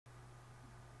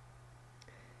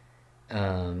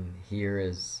Here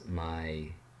is my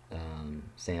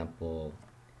sample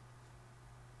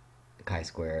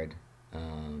chi-squared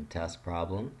test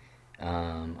problem.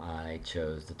 I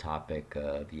chose the topic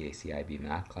of EACIB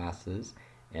math classes,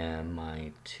 and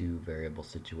my two variable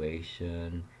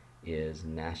situation is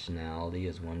nationality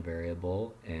as one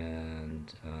variable,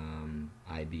 and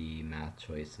IB math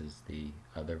choice is the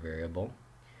other variable.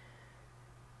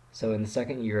 So in the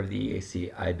second year of the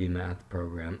EAC IB math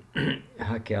program,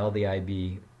 Hakel, the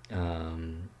IB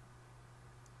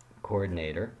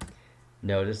coordinator,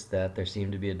 noticed that there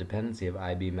seemed to be a dependency of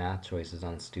IB math choices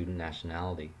on student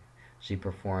nationality. She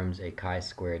performs a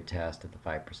chi-squared test at the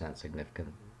 5%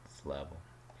 significance level.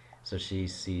 So she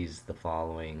sees the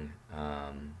following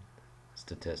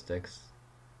statistics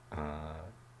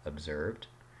observed.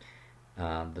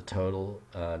 The total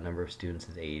number of students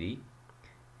is 80,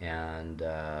 and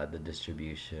the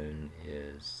distribution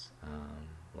is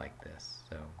like this.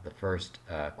 So the first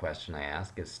question I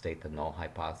ask is state the null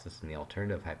hypothesis and the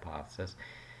alternative hypothesis.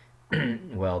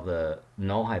 Well, the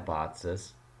null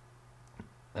hypothesis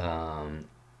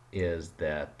is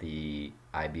that the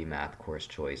IB math course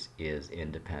choice is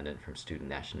independent from student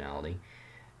nationality.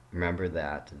 Remember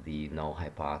that the null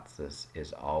hypothesis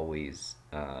is always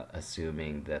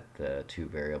assuming that the two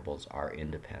variables are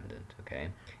independent, okay?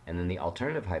 And then the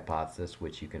alternative hypothesis,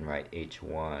 which you can write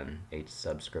H1, H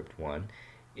subscript 1,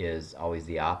 is always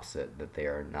the opposite, that they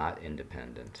are not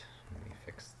independent. Let me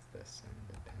fix this,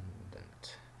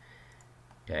 independent.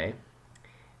 Okay?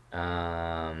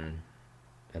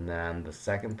 And then the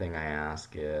second thing I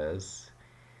ask is,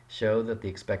 show that the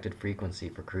expected frequency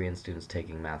for Korean students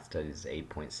taking math studies is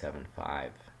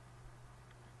 8.75.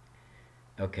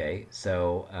 Okay,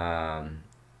 so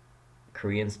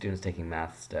Korean students taking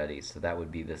math studies, so that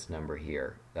would be this number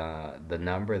here. The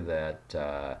number that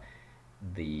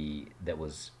that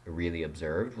was really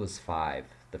observed was 5.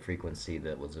 The frequency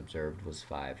that was observed was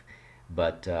 5.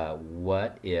 But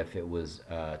what if it was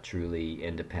a truly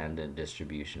independent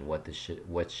distribution? What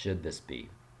should this be?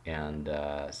 And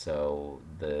so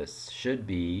this should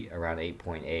be around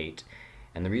 8.8.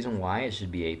 And the reason why it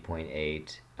should be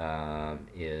 8.8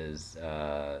 is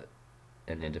an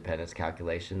independence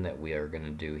calculation that we are going to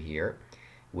do here,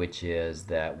 which is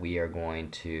that we are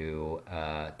going to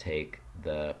take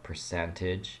the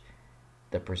percentage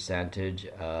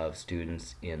of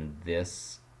students in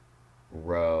this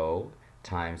row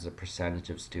times the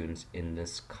percentage of students in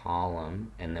this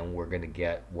column, and then we're going to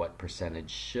get what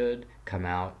percentage should come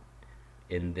out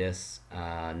in this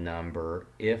number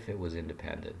if it was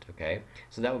independent, okay?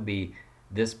 So that would be,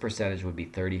 this percentage would be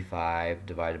 35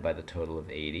 divided by the total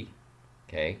of 80,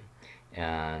 okay?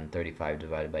 And 35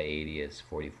 divided by 80 is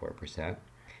 44%.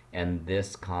 And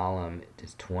this column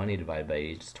is 20 divided by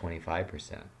 80, which is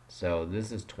 25%. So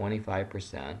this is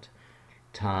 25%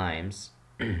 times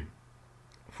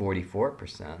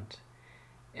 44%,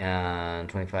 and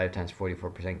 25 times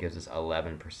 44% gives us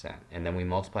 11%. And then we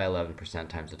multiply 11%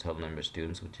 times the total number of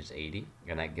students, which is 80,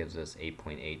 and that gives us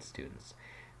 8.8 students.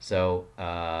 So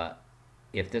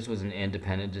if this was an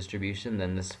independent distribution,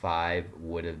 then this 5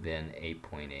 would have been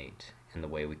 8.8. And the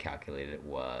way we calculated it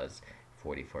was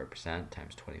 44%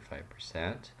 times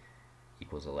 25%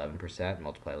 equals 11%,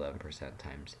 multiply 11%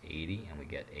 times 80, and we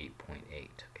get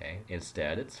 8.8, okay?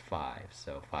 Instead, it's 5,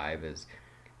 so 5 is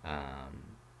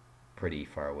pretty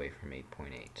far away from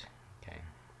 8.8,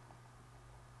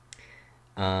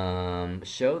 okay?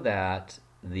 Show that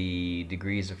the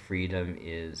degrees of freedom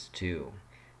is 2.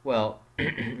 Well,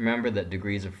 remember that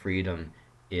degrees of freedom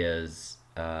is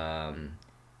the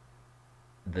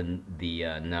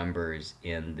numbers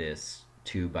in this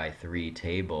 2 by 3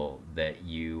 table that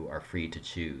you are free to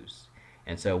choose.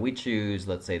 And so we choose,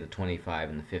 let's say, the 25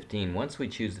 and the 15. Once we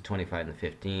choose the 25 and the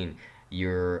 15,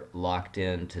 you're locked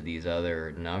into these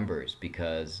other numbers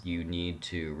because you need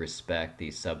to respect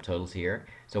these subtotals here.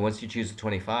 So once you choose the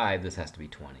 25, this has to be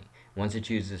 20. Once you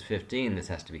choose this 15, this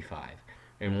has to be 5.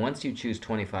 And once you choose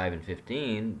 25 and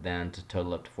 15, then to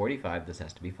total up to 45, this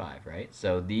has to be 5, right?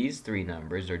 So these three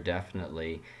numbers are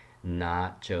definitely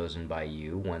not chosen by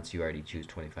you once you already choose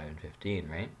 25 and 15,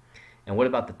 right? And what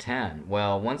about the 10?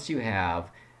 Well, once you have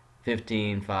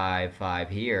 15, 5, 5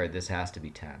 here, this has to be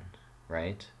 10,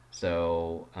 right?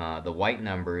 So the white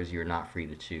numbers you're not free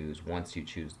to choose once you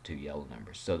choose the two yellow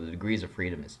numbers. So the degrees of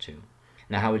freedom is 2.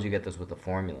 Now how would you get this with the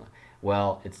formula?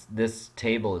 Well, this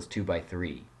table is 2 by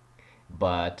 3.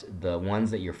 But the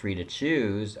ones that you're free to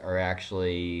choose are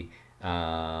actually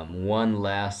 1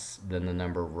 less than the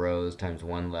number of rows times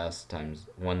 1 less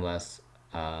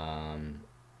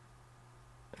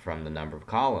from the number of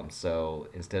columns. So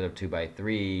instead of 2 by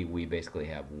 3, we basically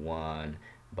have 1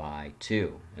 by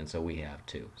 2, and so we have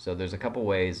 2. So there's a couple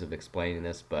ways of explaining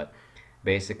this, but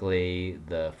basically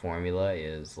the formula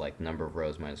is like number of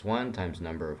rows minus 1 times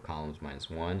number of columns minus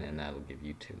 1, and that'll give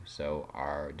you 2. So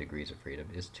our degrees of freedom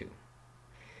is 2.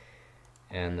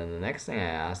 And then the next thing I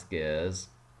ask is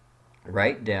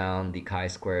write down the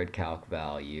chi-squared calc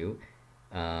value.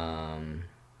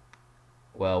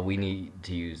 Well, we need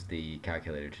to use the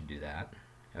calculator to do that.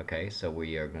 Okay, so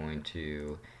we are going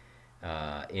to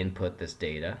input this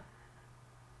data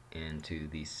into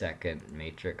the second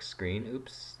matrix screen.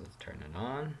 Oops, let's turn it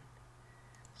on.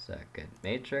 Second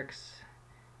matrix,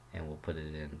 and we'll put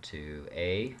it into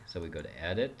A. So we go to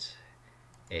Edit,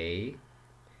 A,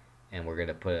 and we're going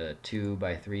to put a 2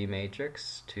 by 3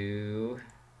 matrix, 2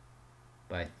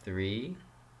 by 3,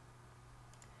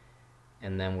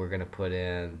 and then we're going to put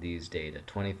in these data,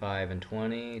 25 and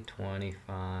 20,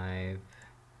 25,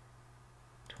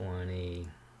 20,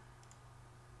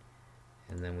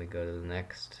 and then we go to the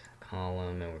next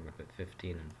column and we're going to put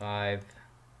 15 and 5,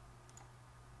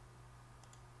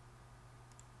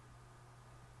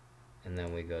 and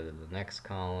then we go to the next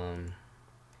column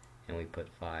and we put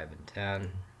 5 and 10.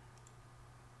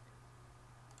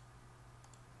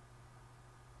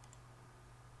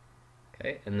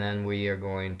 Okay, and then we are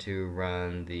going to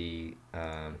run the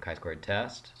chi-squared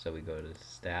test. So we go to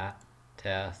Stat,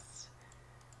 Tests,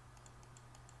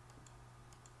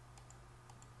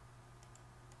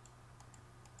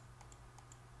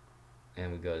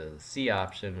 and we go to the C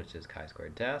option, which is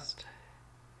chi-squared test,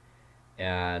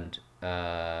 and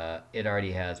it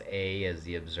already has A as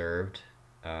the observed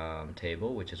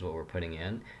table, which is what we're putting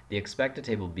in. The expected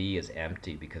table B is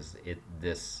empty because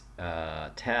this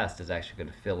test is actually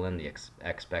going to fill in the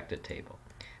expected table.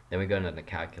 Then we go into the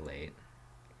calculate,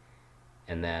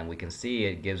 and then we can see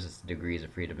it gives us degrees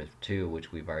of freedom of 2,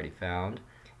 which we've already found.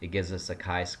 It gives us a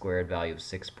chi-squared value of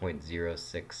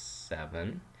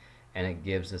 6.067, and it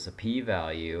gives us a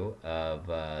p-value of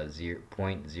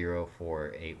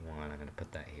 0.0481. I'm going to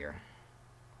put that here.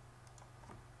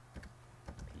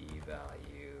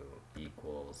 P-value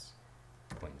equals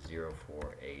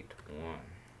 0.0481.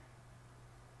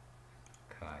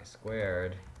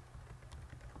 Chi-squared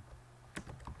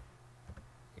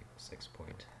equals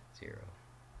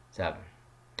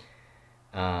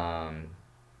 6.07.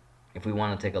 If we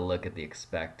want to take a look at the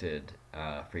expected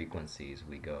frequencies,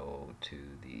 we go to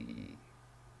the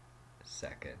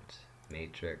second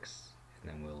matrix,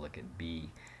 and then we'll look at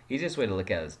B. Easiest way to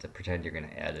look at it is to pretend you're going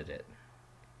to edit it.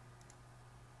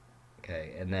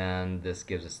 Okay, and then this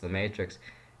gives us the matrix.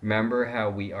 Remember how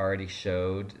we already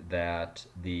showed that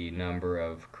the number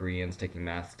of Koreans taking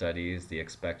math studies, the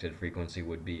expected frequency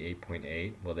would be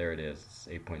 8.8? Well, there it is. It's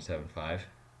 8.75.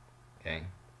 Okay,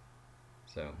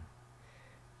 so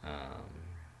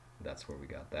that's where we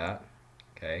got that.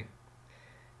 Okay,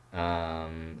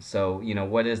 so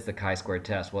what is the chi-squared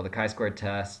test? Well, the chi-squared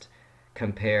test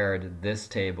compared this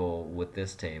table with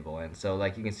this table, and so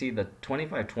like you can see the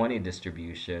 25-20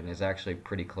 distribution is actually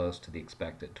pretty close to the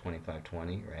expected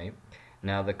 25-20, right?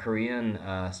 Now the Korean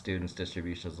students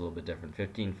distribution is a little bit different.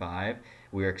 15.5,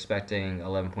 we were expecting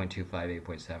 11.25,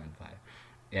 8.75,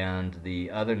 and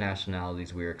the other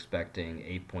nationalities we were expecting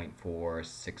 8.4,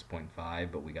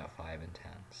 6.5, but we got 5 and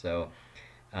 10. So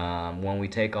when we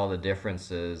take all the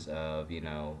differences of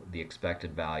the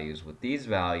expected values with these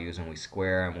values and we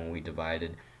square them, when we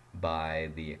divided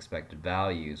by the expected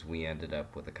values, we ended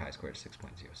up with a chi-squared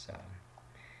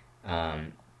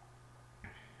 6.07.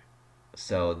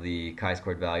 So the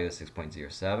chi-squared value is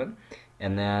 6.07,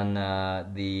 and then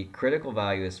the critical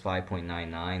value is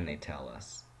 5.99, they tell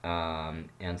us.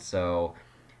 And so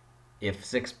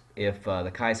if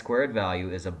the chi-squared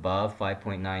value is above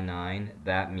 5.99,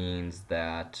 that means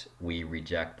that we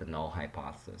reject the null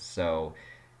hypothesis. So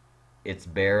it's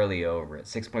barely over it.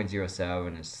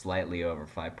 6.07 is slightly over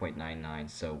 5.99,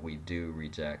 so we do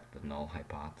reject the null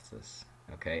hypothesis.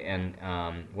 Okay, and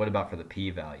what about for the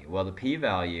p-value? Well, the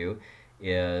p-value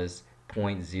is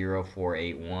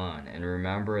 0.0481, and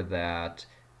remember that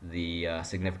the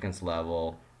significance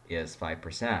level is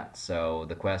 5%. So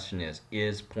the question is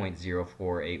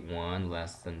 0.0481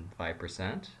 less than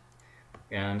 5%?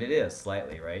 And it is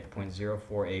slightly, right?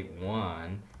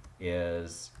 0.0481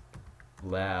 is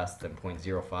less than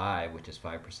 0.05, which is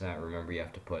 5%. Remember, you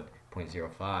have to put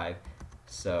 0.05,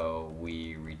 so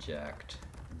we reject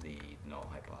the null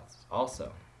hypothesis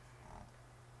also.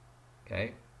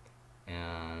 Okay,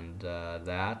 and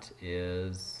that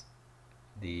is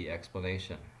the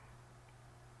explanation.